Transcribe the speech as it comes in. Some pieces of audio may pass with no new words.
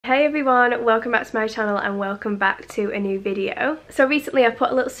Hey everyone, welcome back to my channel and welcome back to a new video. So recently I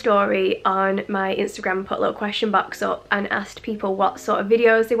put a little story on my Instagram, put a little question box up and asked people what sort of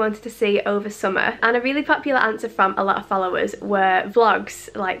videos they wanted to see over summer, and a really popular answer from a lot of followers were vlogs,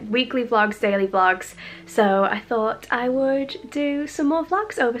 like weekly vlogs, daily vlogs. So I thought I would do some more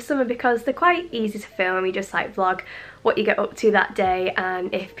vlogs over summer because they're quite easy to film. You just like vlog what you get up to that day,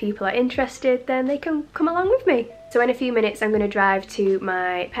 and if people are interested then they can come along with me. So in a few minutes I'm going to drive to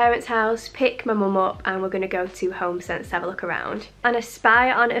my parents' house, pick my mum up, and we're going to go to HomeSense to have a look around. And I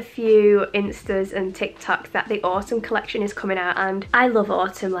spy on a few Instas and TikToks that the autumn collection is coming out, and I love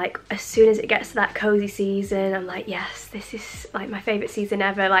autumn. Like as soon as it gets to that cozy season I'm like, yes, this is like my favourite season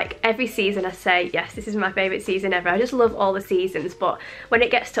ever. Like every season I say, yes, this is my favourite season ever. I just love all the seasons, but when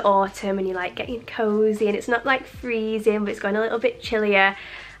it gets to autumn and you're like getting cozy and it's not like freezing but it's going a little bit chillier,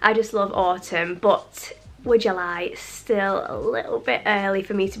 I just love autumn. But would you lie, it's still a little bit early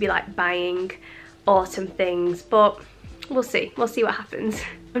for me to be like buying autumn things, but we'll see what happens.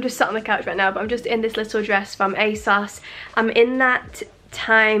 I'm just sat on the couch right now, but I'm just in this little dress from ASOS. I'm in that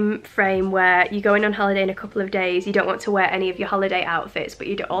time frame where you're going on holiday in a couple of days, you don't want to wear any of your holiday outfits, but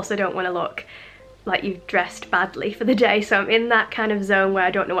you also don't want to look like you've dressed badly for the day. So I'm in that kind of zone where I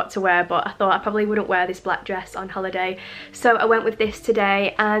don't know what to wear, but I thought I probably wouldn't wear this black dress on holiday, so I went with this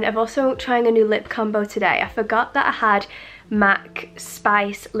today. And I'm also trying a new lip combo today. I forgot that I had MAC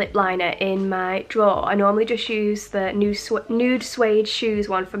Spice lip liner in my drawer. I normally just use the nude suede shoes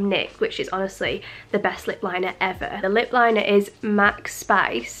one from NYX, which is honestly the best lip liner ever. The lip liner is MAC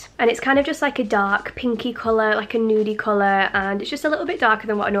Spice and it's kind of just like a dark pinky colour, like a nudie colour, and it's just a little bit darker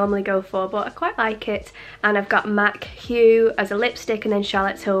than what I normally go for, but I quite like it. And I've got MAC Hue as a lipstick, and then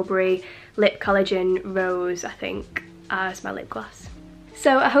Charlotte Tilbury Lip Collagen Rose, I think, as my lip gloss.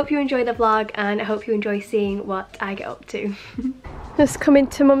 So I hope you enjoy the vlog and I hope you enjoy seeing what I get up to. Just coming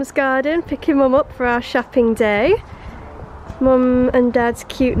to Mum's garden, picking Mum up for our shopping day. Mum and Dad's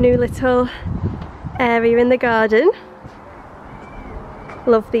cute new little area in the garden.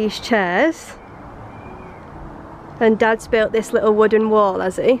 Love these chairs. And Dad's built this little wooden wall,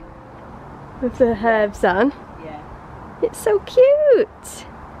 has he? With the herbs on. Yeah. It's so cute!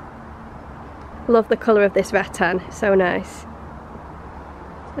 Love the colour of this rattan, it's so nice.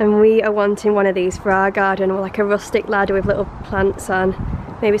 And we are wanting one of these for our garden, like a rustic ladder with little plants on,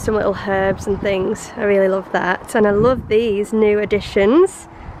 maybe some little herbs and things. I really love that. And I love these new additions.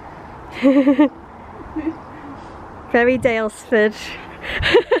 Very Dalesford.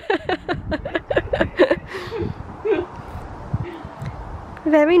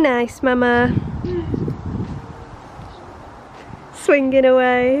 Very nice, Mama. Swinging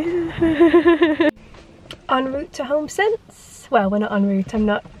away. En route to HomeSense. Well, we're not en route, I'm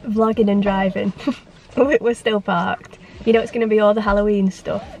not vlogging and driving. We're still parked. You know it's going to be all the Halloween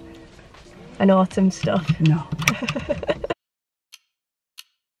stuff and autumn stuff. No.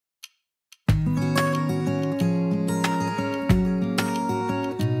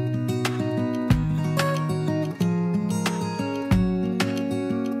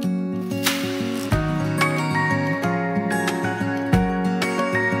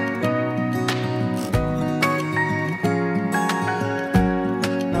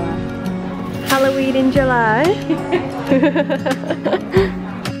 Halloween in July.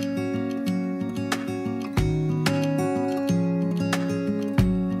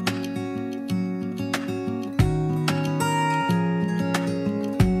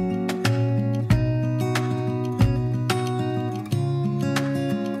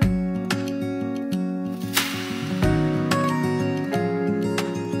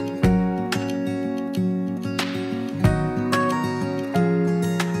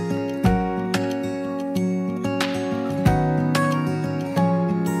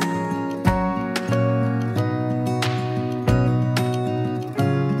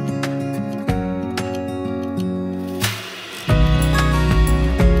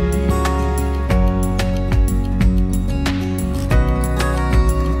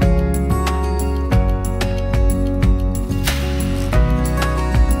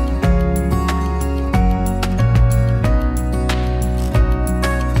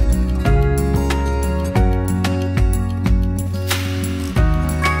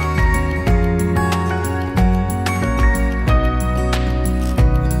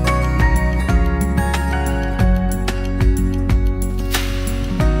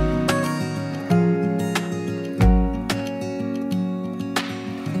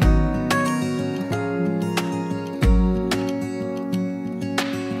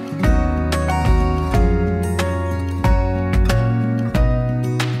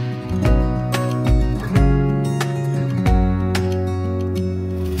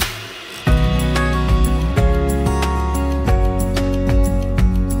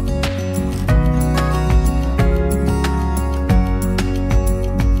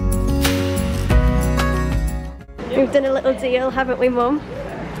 deal, haven't we, Mum?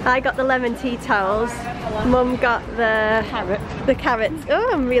 I got the lemon tea towels. Mum got the carrots. Oh,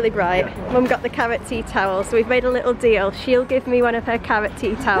 I'm really bright. Mum got the carrot tea towels. So we've made a little deal. She'll give me one of her carrot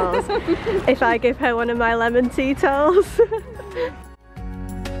tea towels if I give her one of my lemon tea towels.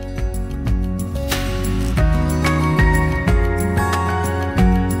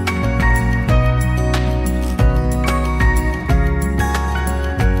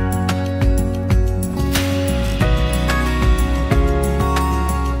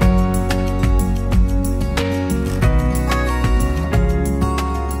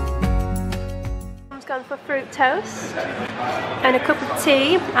 Gone for fruit toast and a cup of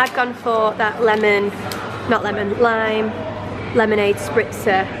tea. I've gone for that lime lemonade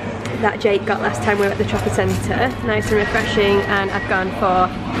spritzer that Jake got last time we were at the shopping centre. Nice and refreshing, and I've gone for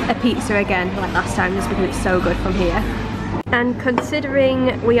a pizza again like last time just because it's so good from here. And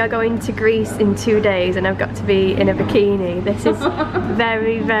considering we are going to Greece in 2 days and I've got to be in a bikini, this is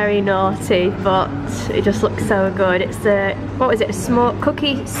very, very naughty, but it just looks so good. It's the, what was it, a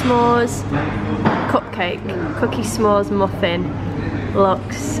cookie s'mores cupcake, cookie s'mores muffin.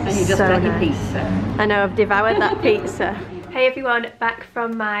 Looks and you just so nice. Pizza. I know, I've devoured that pizza. Hey everyone, back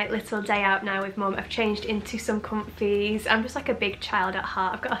from my little day out now with Mum. I've changed into some comfies. I'm just like a big child at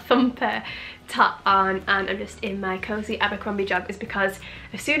heart. I've got a thumper top on and I'm just in my cozy Abercrombie joggers because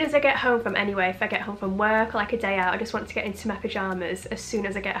as soon as I get home from anywhere, if I get home from work or like a day out, I just want to get into my pyjamas as soon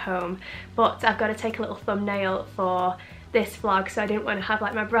as I get home. But I've got to take a little thumbnail for this vlog, so I didn't want to have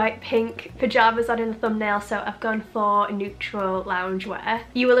like my bright pink pyjamas on in the thumbnail, so I've gone for neutral loungewear.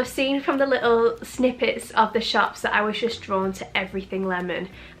 You will have seen from the little snippets of the shops that I was just drawn to everything lemon.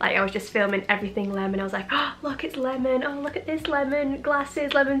 Like I was just filming everything lemon. I was like, oh look, it's lemon, oh look at this, lemon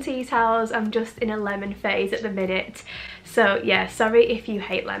glasses, lemon tea towels. I'm just in a lemon phase at the minute. So yeah, sorry if you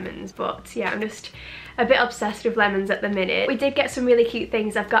hate lemons, but yeah, I'm just a bit obsessed with lemons at the minute. We did get some really cute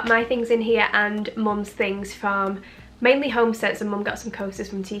things. I've got my things in here and Mum's things from mainly HomeSense, and Mum got some coasters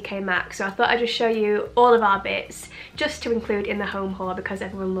from TK Maxx, so I thought I'd just show you all of our bits just to include in the home haul because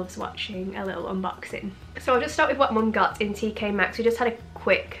everyone loves watching a little unboxing. So I'll just start with what Mum got in TK Maxx. We just had a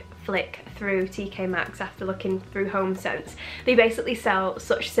quick flick through TK Maxx after looking through HomeSense. They basically sell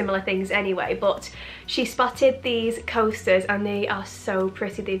such similar things anyway, but she spotted these coasters and they are so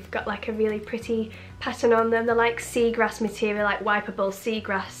pretty. They've got like a really pretty pattern on them. They're like seagrass material, like wipeable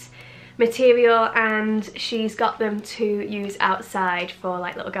seagrass material, and she's got them to use outside for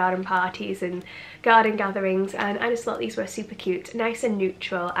like little garden parties and garden gatherings, and I just thought these were super cute, nice and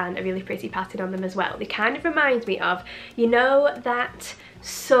neutral, and a really pretty pattern on them as well. They kind of remind me of, you know, that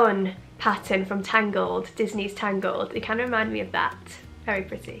sun pattern from Tangled, Disney's Tangled. They kind of remind me of that. Very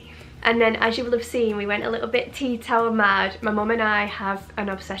pretty. And then, as you will have seen, we went a little bit tea towel mad. My mum and I have an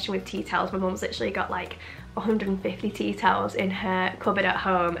obsession with tea towels. My mum's literally got like 150 tea towels in her cupboard at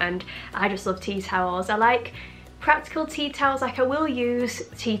home, and I just love tea towels. I like practical tea towels. Like I will use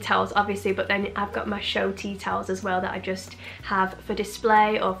tea towels obviously, but then I've got my show tea towels as well that I just have for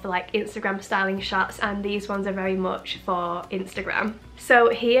display or for like Instagram styling shots, and these ones are very much for Instagram.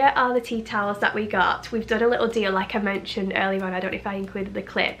 So here are the tea towels that we got. We've done a little deal like I mentioned earlier on. I don't know if I included the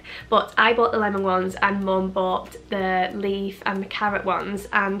clip, but I bought the lemon ones and Mum bought the leaf and the carrot ones,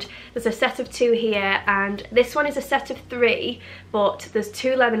 and there's a set of 2 here, and this one is a set of 3, but there's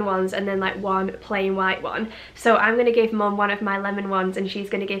 2 lemon ones and then like 1 plain white one. So I'm going to give Mum one of my lemon ones and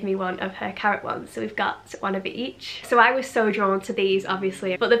she's going to give me one of her carrot ones. So we've got one of each. So I was so drawn to these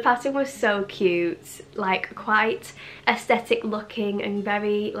obviously, but the pattern was so cute, like quite aesthetic looking and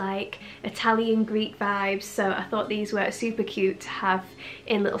very like Italian Greek vibes, so I thought these were super cute to have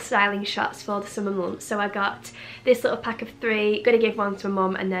in little styling shots for the summer months. So I got this little pack of 3, gonna give one to my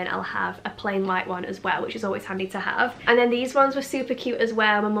mum, and then I'll have a plain white one as well, which is always handy to have. And then these ones were super cute as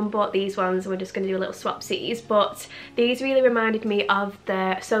well. My mum bought these ones and we're just gonna do a little swapsies, but these really reminded me of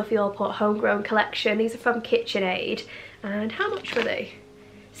the Sophie Allport Homegrown collection. These are from KitchenAid, and how much were they?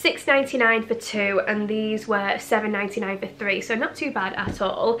 $6.99 for 2, and these were $7.99 for 3, so not too bad at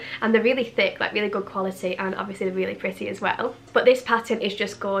all. And they're really thick, like really good quality, and obviously they're really pretty as well. But this pattern is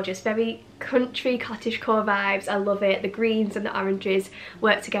just gorgeous, very country cottagecore vibes. I love it. The greens and the oranges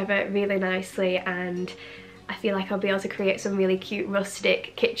work together really nicely, and I feel like I'll be able to create some really cute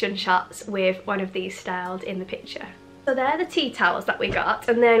rustic kitchen shots with one of these styled in the picture. So they're the tea towels that we got,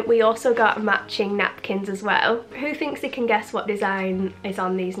 and then we also got matching napkins as well. Who thinks they can guess what design is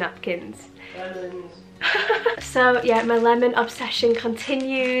on these napkins? Lemons. So yeah, my lemon obsession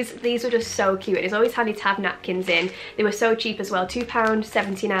continues. These were just so cute. It's always handy to have napkins in. They were so cheap as well,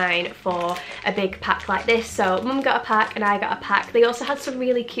 £2.79 for a big pack like this. So Mum got a pack and I got a pack. They also had some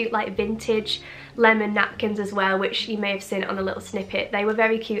really cute like vintage lemon napkins as well, which you may have seen on the little snippet. They were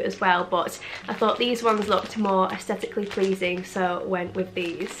very cute as well, but I thought these ones looked more aesthetically pleasing, so went with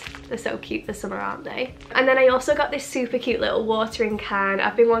these. They're so cute for summer, aren't they? And then I also got this super cute little watering can.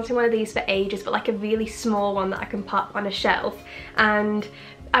 I've been wanting one of these for ages, but like a really small one that I can pop on a shelf, and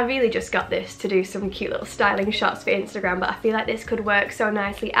I really just got this to do some cute little styling shots for Instagram, but I feel like this could work so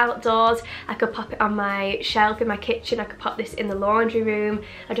nicely outdoors. I could pop it on my shelf in my kitchen, I could pop this in the laundry room.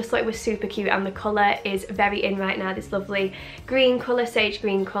 I just thought it was super cute, and the colour is very in right now, this lovely green colour, sage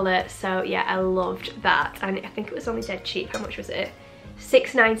green colour. So yeah, I loved that, and I think it was only dead cheap. How much was it?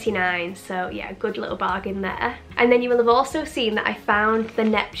 $6.99, so yeah, good little bargain there. And then you will have also seen that I found the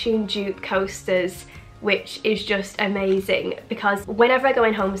Neptune dupe coasters, which is just amazing, because whenever I go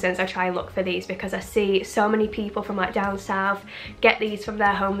in HomeSense I try and look for these, because I see so many people from like down south get these from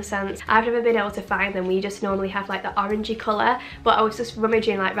their HomeSense. I've never been able to find them. We just normally have like the orangey colour, but I was just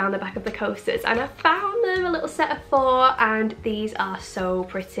rummaging like round the back of the coasters and I found them, a little set of 4, and these are so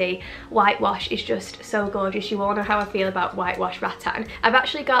pretty. Whitewash is just so gorgeous. You all know how I feel about whitewash rattan. I've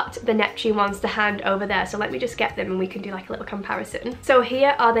actually got the Neptune ones to hand over there, so let me just get them and we can do like a little comparison. So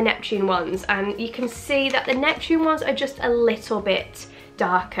here are the Neptune ones, and you can see that the Neptune ones are just a little bit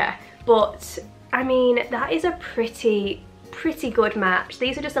darker, but I mean that is a pretty good match.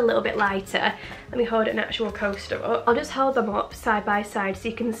 These are just a little bit lighter. Let me hold an actual coaster up. I'll just hold them up side by side so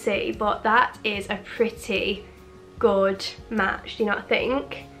you can see, but that is a pretty good match. Do you not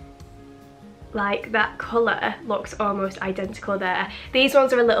think? Like that colour looks almost identical there. These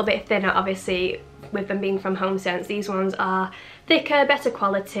ones are a little bit thinner, obviously, with them being from HomeSense. These ones are thicker, better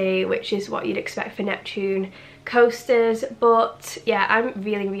quality, which is what you'd expect for Neptune coasters. But yeah, I'm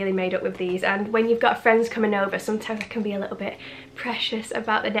really made up with these, and when you've got friends coming over, sometimes I can be a little bit precious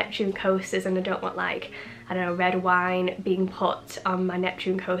about the Neptune coasters, and I don't want like, I don't know, red wine being put on my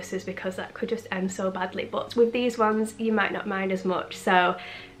Neptune coasters, because that could just end so badly. But with these ones you might not mind as much, so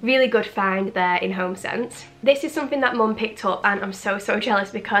really good find there in HomeSense. This is something that Mum picked up, and I'm so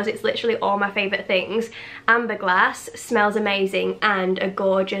jealous because it's literally all my favourite things. Amber glass, smells amazing, and a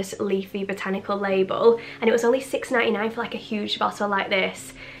gorgeous leafy botanical label, and it was only $6.99 for like a huge bottle like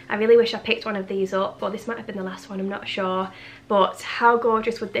this. I really wish I picked one of these up, or this might have been the last one, I'm not sure. But how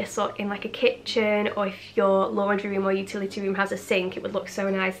gorgeous would this look in like a kitchen, or if your laundry room or utility room has a sink, it would look so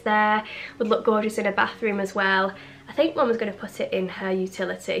nice there. Would look gorgeous in a bathroom as well. I think Mum was going to put it in her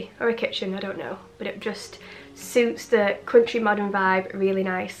utility or a kitchen, I don't know, but it just suits the country modern vibe really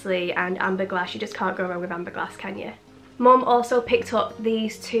nicely. And amber glass, you just can't go wrong with amber glass, can you? Mum also picked up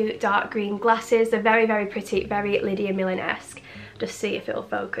these 2 dark green glasses. They're very pretty, very Lydia Millen-esque. Just see if it'll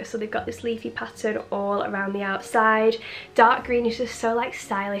focus. So they've got this leafy pattern all around the outside. Dark green is just so like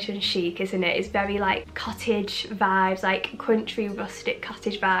stylish and chic, isn't it? It's very like cottage vibes, like country rustic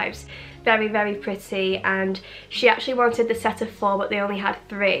cottage vibes. Very pretty, and she actually wanted the set of 4, but they only had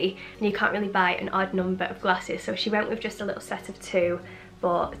 3, and you can't really buy an odd number of glasses, so she went with just a little set of 2.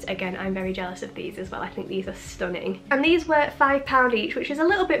 But again, I'm very jealous of these as well. I think these are stunning. And these were £5 each, which is a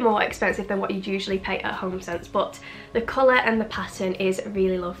little bit more expensive than what you'd usually pay at HomeSense, but the colour and the pattern is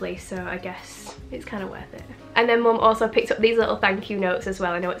really lovely, so I guess it's kind of worth it. And then Mum also picked up these little thank you notes as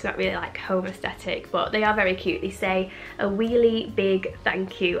well. I know it's not really like home aesthetic, but they are very cute. They say a really big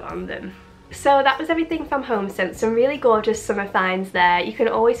thank you on them. So that was everything from HomeSense. Some really gorgeous summer finds there. You can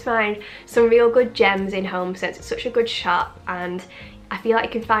always find some real good gems in HomeSense. It's such a good shop, and I feel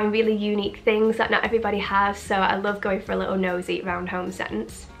like you can find really unique things that not everybody has, so I love going for a little nosy around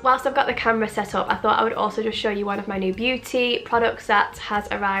HomeSense. Whilst I've got the camera set up, I thought I would also just show you one of my new beauty products that has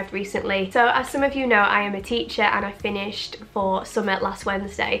arrived recently. So as some of you know, I am a teacher, and I finished for summer last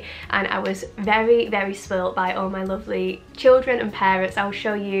Wednesday, and I was very spoilt by all my lovely children and parents. I'll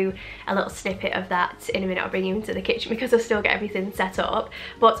show you a little snippet of that in a minute. I'll bring you into the kitchen because I'll still get everything set up.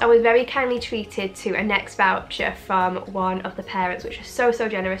 But I was very kindly treated to a Next voucher from one of the parents, which was so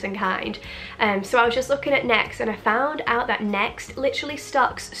generous and kind. So I was just looking at Next, and I found out that Next literally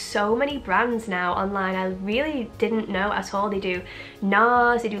stocks so many brands now online. I really didn't know at all. They do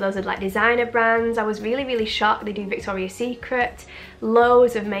NARS, they do loads of like designer brands. I was really shocked. They do Victoria's Secret,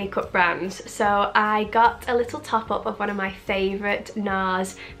 loads of makeup brands. So I got a little top up of one of my favourite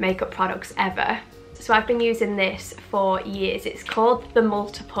NARS makeup products ever. So I've been using this for years. It's called the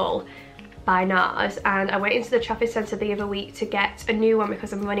Multiple by NARS, and I went into the shopping centre the other week to get a new one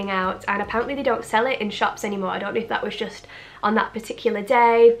because I'm running out, and apparently they don't sell it in shops anymore. I don't know if that was just on that particular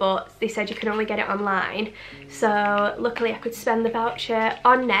day, but they said you can only get it online. So luckily I could spend the voucher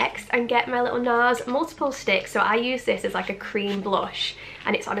on Next and get my little NARS multiple stick. So I use this as like a cream blush,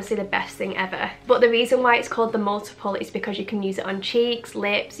 and it's honestly the best thing ever. But the reason why it's called the multiple is because you can use it on cheeks,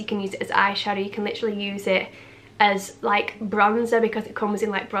 lips, you can use it as eyeshadow, you can literally use it as like bronzer because it comes in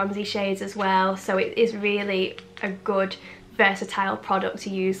like bronzy shades as well. So it is really a good versatile product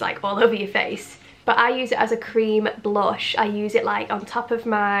to use like all over your face. But I use it as a cream blush. I use it like on top of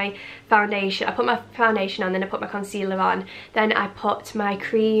my foundation. I put my foundation on, then I put my concealer on, then I put my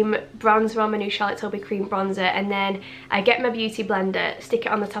cream bronzer on, my new Charlotte Tilbury cream bronzer, and then I get my beauty blender, stick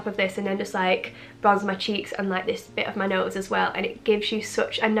it on the top of this, and then just like bronze my cheeks and like this bit of my nose as well, and it gives you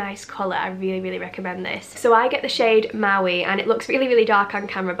such a nice colour. I really recommend this. So I get the shade Maui, and it looks really dark on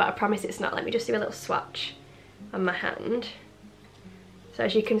camera, but I promise it's not. Let me just do a little swatch on my hand. So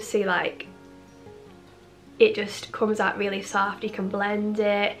as you can see, like, it just comes out really soft, you can blend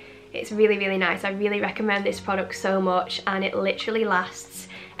it. It's really nice. I really recommend this product so much, and it literally lasts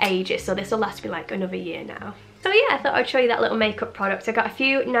ages. So this will last me like another year now. So yeah, I thought I'd show you that little makeup product. I got a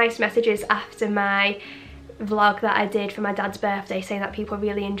few nice messages after my vlog that I did for my dad's birthday saying that people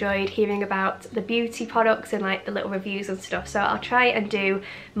really enjoyed hearing about the beauty products and like the little reviews and stuff. So I'll try and do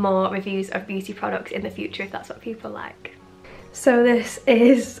more reviews of beauty products in the future if that's what people like. So this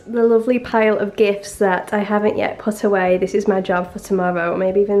is the lovely pile of gifts that I haven't yet put away. This is my job for tomorrow, or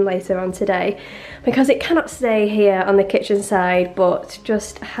maybe even later on today, because it cannot stay here on the kitchen side. But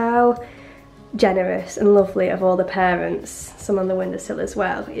just how generous and lovely of all the parents, some on the windowsill as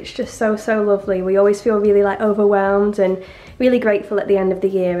well. It's just so lovely. We always feel really like overwhelmed and really grateful at the end of the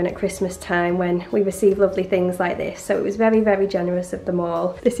year and at Christmas time when we receive lovely things like this. So it was very generous of them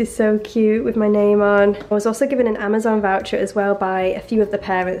all. This is so cute with my name on. I was also given an Amazon voucher as well by a few of the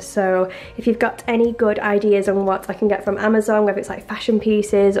parents, so if you've got any good ideas on what I can get from Amazon, whether it's like fashion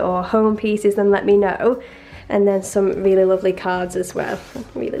pieces or home pieces, then let me know. And then some really lovely cards as well.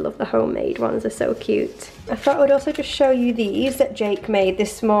 I really love the homemade ones, they're so cute. I thought I would also just show you these that Jake made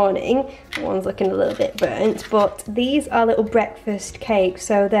this morning. One's looking a little bit burnt, but these are little breakfast cakes.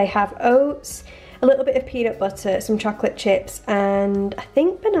 So they have oats, a little bit of peanut butter, some chocolate chips, and I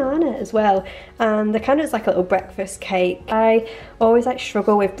think banana as well. And they're kind of just like a little breakfast cake. I always like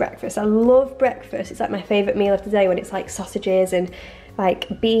struggle with breakfast. I love breakfast. It's like my favourite meal of the day when it's like sausages and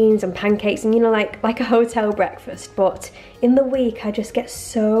like beans and pancakes and, you know, like a hotel breakfast. But in the week I just get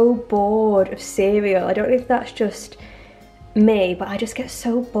so bored of cereal. I don't know if that's just me, but I just get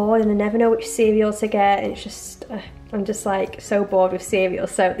so bored and I never know which cereal to get, and it's just I'm just like so bored with cereal.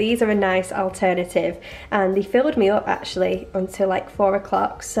 So these are a nice alternative, and they filled me up actually until like 4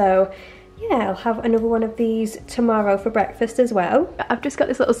 o'clock. So yeah, I'll have another one of these tomorrow for breakfast as well. I've just got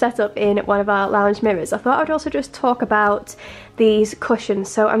this little setup in one of our lounge mirrors. I thought I'd also just talk about these cushions.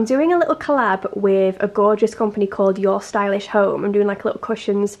 So I'm doing a little collab with a gorgeous company called Your Stylish Home. I'm doing like a little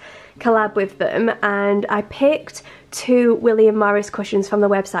cushions collab with them, and I picked 2 William Morris cushions from the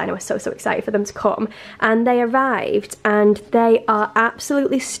website, and I was so excited for them to come. And they arrived and they are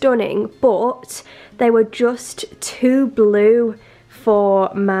absolutely stunning, but they were just too blue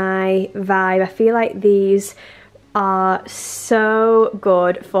for my vibe. I feel like these are so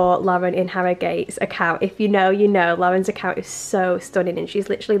good for Lauren in Harrogate's account. If you know, you know. Lauren's account is so stunning and she's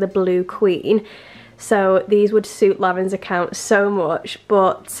literally the blue queen. So these would suit Lauren's account so much,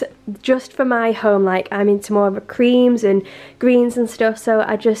 but just for my home, like I'm into more of a creams and greens and stuff, so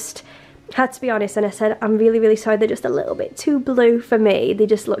I just had to be honest and I said I'm really sorry, they're just a little bit too blue for me. They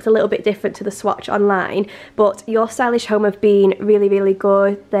just looked a little bit different to the swatch online, but Your Stylish Home have been really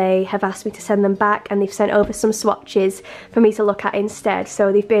good. They have asked me to send them back, and they've sent over some swatches for me to look at instead.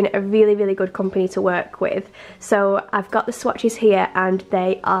 So they've been a really good company to work with. So I've got the swatches here and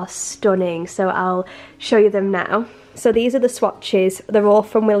they are stunning, so I'll show you them now. So these are the swatches. They're all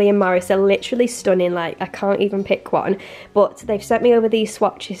from William Morris. They're literally stunning, like I can't even pick one. But they've sent me over these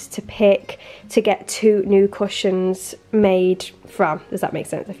swatches to pick to get 2 new cushions made from. Does that make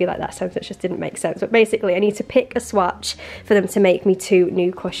sense? I feel like that sentence just didn't make sense. But basically I need to pick a swatch for them to make me 2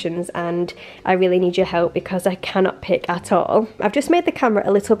 new cushions, and I really need your help because I cannot pick at all. I've just made the camera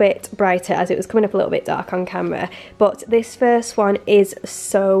a little bit brighter as it was coming up a little bit dark on camera, but this first one is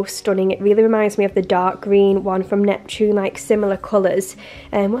so stunning. It really reminds me of the dark green one from Neptune, like similar colours.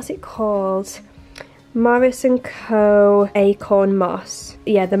 And what's it called? Morris & Co. Acorn Moss.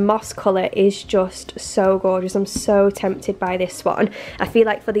 Yeah, the moss colour is just so gorgeous. I'm so tempted by this one. I feel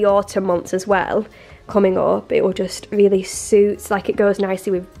like for the autumn months as well, coming up, it will just really suit, like it goes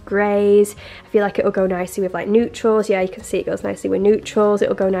nicely with greys. I feel like it will go nicely with like neutrals. Yeah, you can see it goes nicely with neutrals. It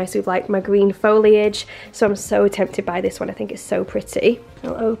will go nicely with like my green foliage. So I'm so tempted by this one. I think it's so pretty.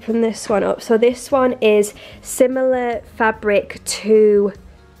 I'll open this one up. So this one is similar fabric to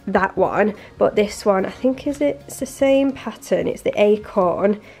that one, but this one, I think it's the same pattern. It's the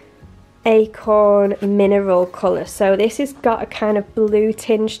acorn mineral colour. So this has got a kind of blue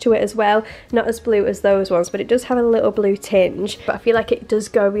tinge to it as well. Not as blue as those ones, but it does have a little blue tinge. But I feel like it does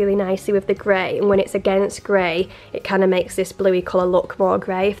go really nicely with the grey, and when it's against grey, it kind of makes this bluey colour look more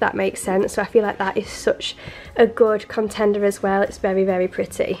grey, if that makes sense. So I feel like that is such a good contender as well. It's very, very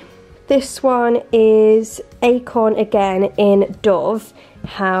pretty. This one is acorn again in Dove.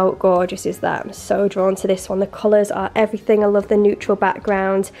 How gorgeous is that? I'm so drawn to this one. The colours are everything. I love the neutral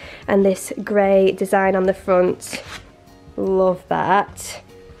background and this grey design on the front. Love that.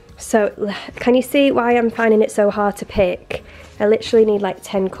 So can you see why I'm finding it so hard to pick? I literally need like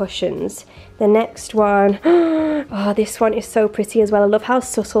 10 cushions. The next one, oh, this one is so pretty as well. I love how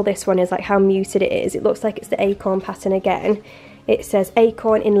subtle this one is, like how muted it is. It looks like it's the acorn pattern again. It says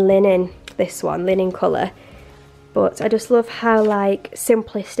acorn in linen, this one, linen colour. But I just love how like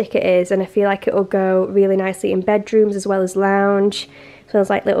simplistic it is, and I feel like it will go really nicely in bedrooms as well as lounge, as well as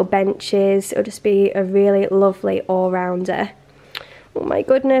like little benches. It'll just be a really lovely all-rounder. Oh my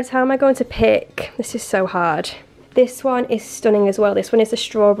goodness, how am I going to pick? This is so hard. This one is stunning as well. This one is a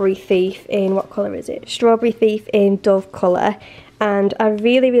Strawberry Thief in, what colour is it? Strawberry Thief in Dove colour. And I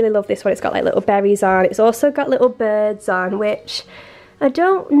really, really love this one. It's got like little berries on. It's also got little birds on, which I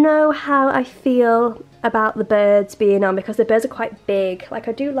don't know how I feel about the birds being on, because the birds are quite big. Like,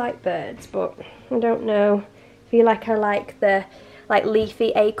 I do like birds, but I don't know. I feel like I like the like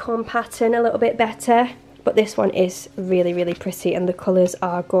leafy acorn pattern a little bit better. But this one is really, really pretty, and the colours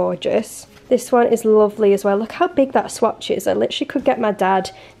are gorgeous. This one is lovely as well. Look how big that swatch is. I literally could get my dad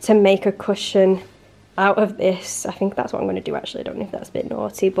to make a cushion out of this. I think that's what I'm going to do actually. I don't know if that's a bit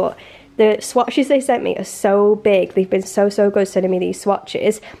naughty, but the swatches they sent me are so big. They've been so good sending me these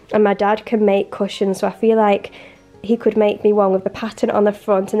swatches, and my dad can make cushions, so I feel like he could make me one with the pattern on the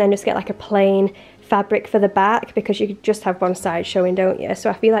front and then just get like a plain fabric for the back, because you could just have one side showing, don't you? So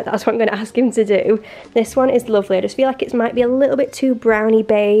I feel like that's what I'm going to ask him to do. This one is lovely. I just feel like it might be a little bit too browny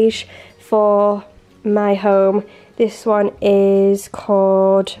beige for my home. This one is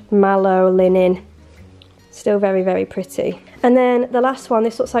called Mallow Linen. Still very, very pretty. And then the last one,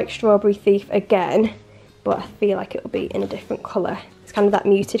 this looks like Strawberry Thief again, but I feel like it'll be in a different colour. It's kind of that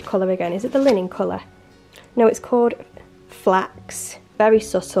muted colour again. Is it the linen colour? No, it's called Flax. Very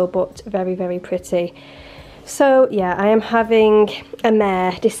subtle, but very, very pretty. So yeah, I am having a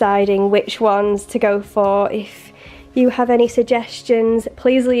mare deciding which ones to go for. If you have any suggestions,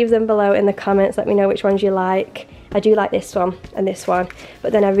 please leave them below in the comments. Let me know which ones you like. I do like this one and this one,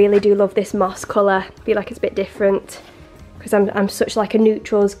 but then I really do love this moss colour. I feel like it's a bit different because I'm such like a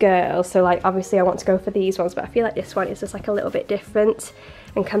neutrals girl, so like obviously I want to go for these ones, but I feel like this one is just like a little bit different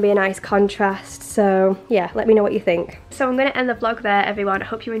and can be a nice contrast. So yeah, let me know what you think. So I'm going to end the vlog there, everyone. I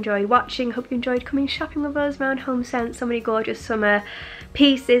hope you enjoyed watching. Hope you enjoyed coming shopping with us around HomeSense. So many gorgeous summer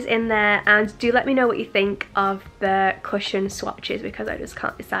pieces in there, and do let me know what you think of the cushion swatches, because I just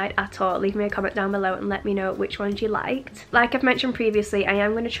can't decide at all. Leave me a comment down below and let me know which ones you liked. Like I've mentioned previously, I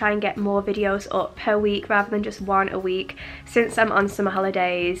am going to try and get more videos up per week rather than just one a week, since I'm on summer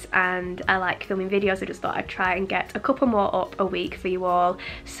holidays and I like filming videos. I just thought I'd try and get a couple more up a week for you all.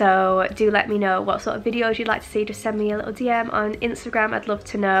 So do let me know what sort of videos you'd like to see. Just send me a little DM on Instagram. I'd love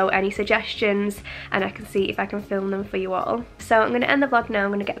to know any suggestions, and I can see if I can film them for you all. So I'm going to end the vlog now. I'm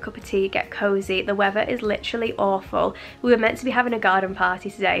going to get a cup of tea, get cozy. The weather is literally awful. We were meant to be having a garden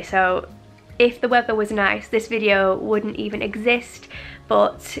party today, so if the weather was nice, this video wouldn't even exist.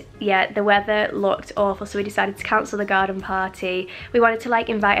 But yeah, the weather looked awful, so we decided to cancel the garden party. We wanted to like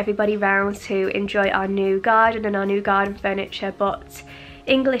invite everybody round to enjoy our new garden and our new garden furniture, but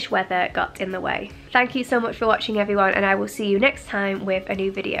English weather got in the way. Thank you so much for watching, everyone, and I will see you next time with a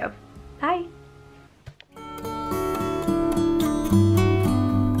new video. Bye!